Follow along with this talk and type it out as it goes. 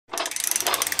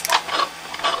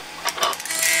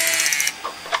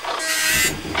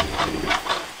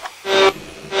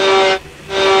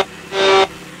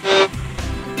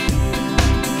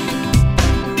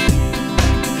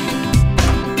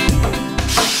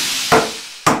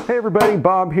everybody,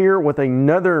 Bob here with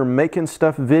another making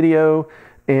stuff video,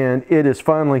 and it is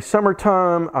finally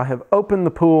summertime. I have opened the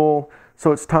pool,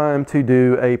 so it's time to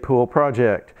do a pool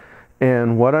project.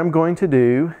 And what I'm going to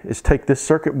do is take this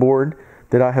circuit board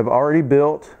that I have already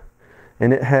built,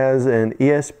 and it has an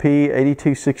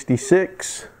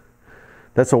ESP8266.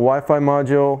 That's a Wi-Fi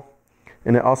module,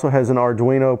 and it also has an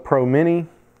Arduino Pro Mini.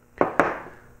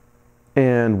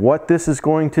 And what this is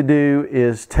going to do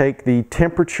is take the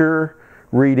temperature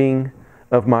reading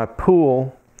of my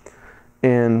pool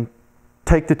and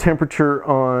take the temperature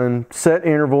on set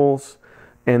intervals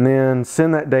and then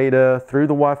send that data through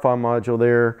the Wi-Fi module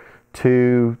there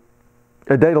to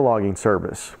a data logging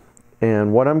service.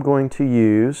 And what I'm going to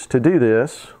use to do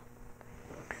this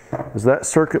is that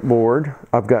circuit board.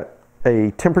 I've got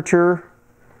a temperature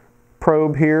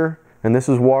probe here, and this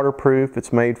is waterproof.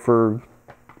 It's made for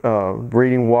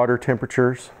reading water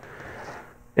temperatures.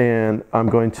 And I'm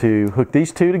going to hook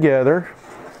these two together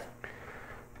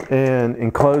and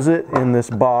enclose it in this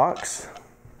box.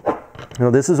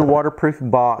 Now this is a waterproof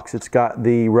box. It's got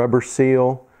the rubber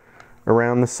seal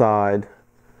around the side,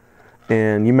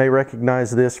 and you may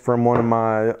recognize this from one of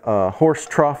my horse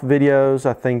trough videos.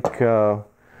 I think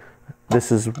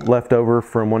this is left over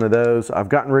from one of those. I've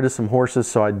gotten rid of some horses,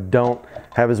 so I don't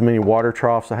have as many water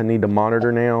troughs I need to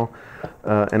monitor now.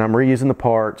 And I'm reusing the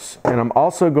parts. And I'm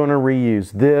also going to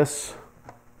reuse this.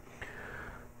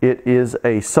 It is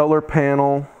a solar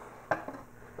panel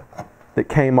that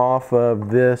came off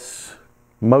of this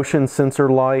motion sensor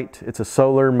light. It's a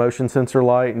solar motion sensor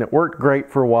light, and it worked great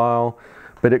for a while,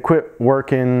 but it quit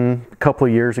working a couple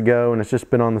of years ago, and it's just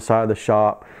been on the side of the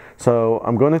shop. So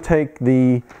I'm going to take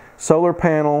the solar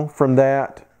panel from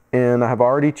that, and I have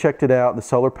already checked it out. The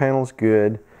solar panel is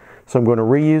good. So I'm going to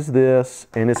reuse this,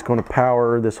 and it's going to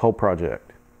power this whole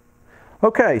project.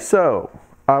 Okay, so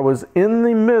I was in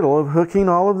the middle of hooking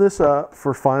all of this up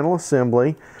for final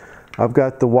assembly. I've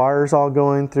got the wires all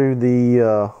going through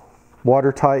the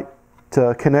watertight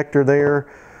connector there.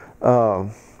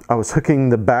 I was hooking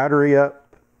the battery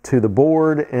up to the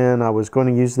board, and I was going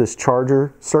to use this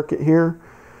charger circuit here.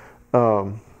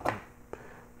 I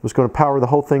was going to power the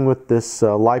whole thing with this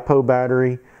lipo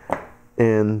battery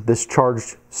and this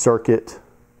charged circuit,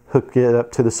 hook it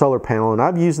up to the solar panel. And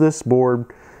I've used this board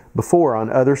before on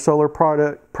other solar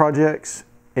projects,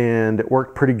 and it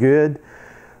worked pretty good.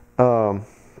 But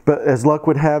as luck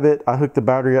would have it, I hooked the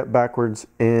battery up backwards,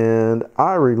 and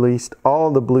I released all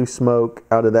the blue smoke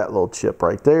out of that little chip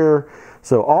right there.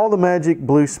 So all the magic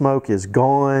blue smoke is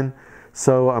gone.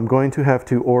 So I'm going to have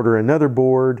to order another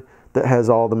board that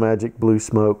has all the magic blue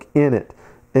smoke in it.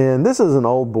 And this is an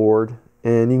old board,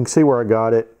 and you can see where I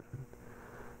got it,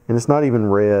 and it's not even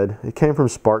red. It came from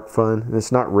SparkFun, and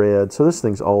it's not red, so this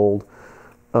thing's old.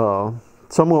 So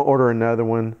I'm going to order another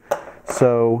one.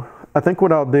 So I think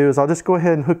what I'll do is I'll just go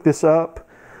ahead and hook this up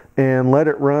and let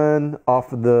it run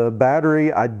off of the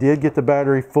battery. I did get the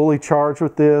battery fully charged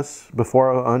with this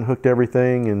before I unhooked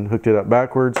everything and hooked it up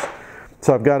backwards.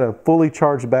 So I've got a fully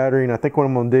charged battery, and I think what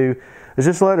I'm going to do is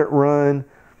just let it run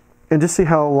and just see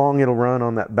how long it'll run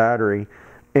on that battery.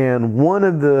 And one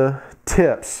of the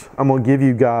tips I'm going to give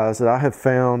you guys that I have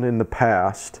found in the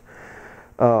past,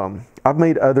 I've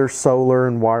made other solar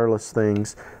and wireless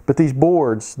things, but these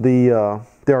boards, the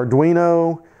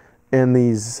Arduino and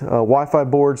these Wi-Fi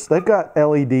boards, they've got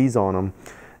LEDs on them.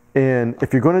 And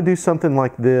if you're going to do something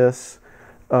like this,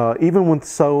 even with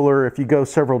solar, if you go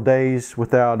several days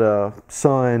without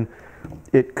sun,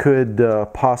 it could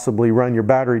possibly run your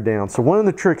battery down. So one of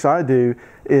the tricks I do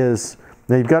is,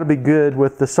 now you've got to be good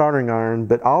with the soldering iron,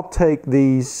 but I'll take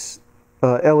these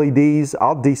LEDs,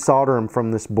 I'll desolder them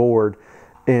from this board,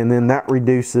 and then that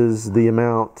reduces the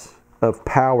amount of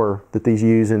power that these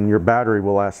use, and your battery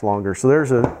will last longer. So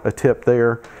there's a tip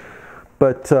there.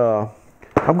 But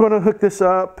I'm going to hook this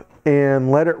up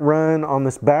and let it run on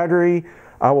this battery.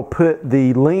 I will put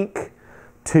the link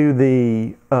to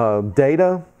the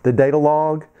data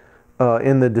log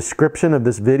in the description of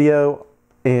this video,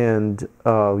 and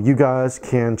you guys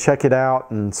can check it out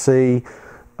and see.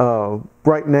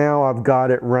 Right now I've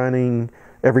got it running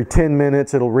every 10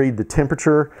 minutes. It'll read the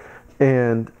temperature,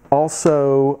 and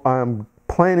also I'm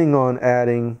planning on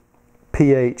adding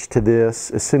pH to this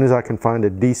as soon as I can find a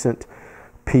decent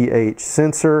pH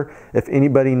sensor. If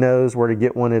anybody knows where to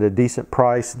get one at a decent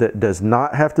price that does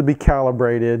not have to be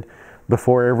calibrated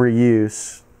before every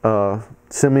use,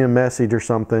 send me a message or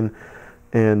something,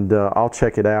 and I'll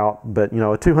check it out. But you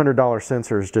know, a $200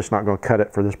 sensor is just not going to cut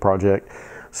it for this project.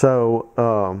 So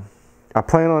I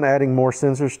plan on adding more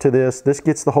sensors to this. This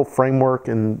gets the whole framework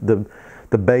and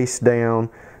the base down,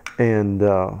 and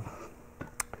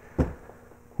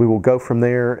we will go from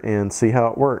there and see how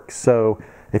it works. So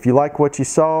if you like what you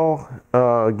saw,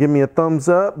 give me a thumbs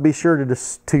up. Be sure to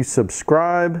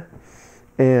subscribe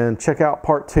and check out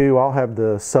part 2. I'll have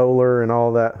the solar and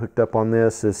all that hooked up on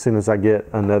this as soon as I get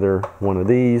another one of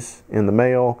these in the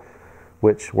mail,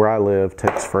 which where I live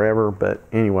takes forever. But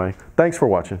anyway, thanks for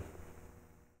watching.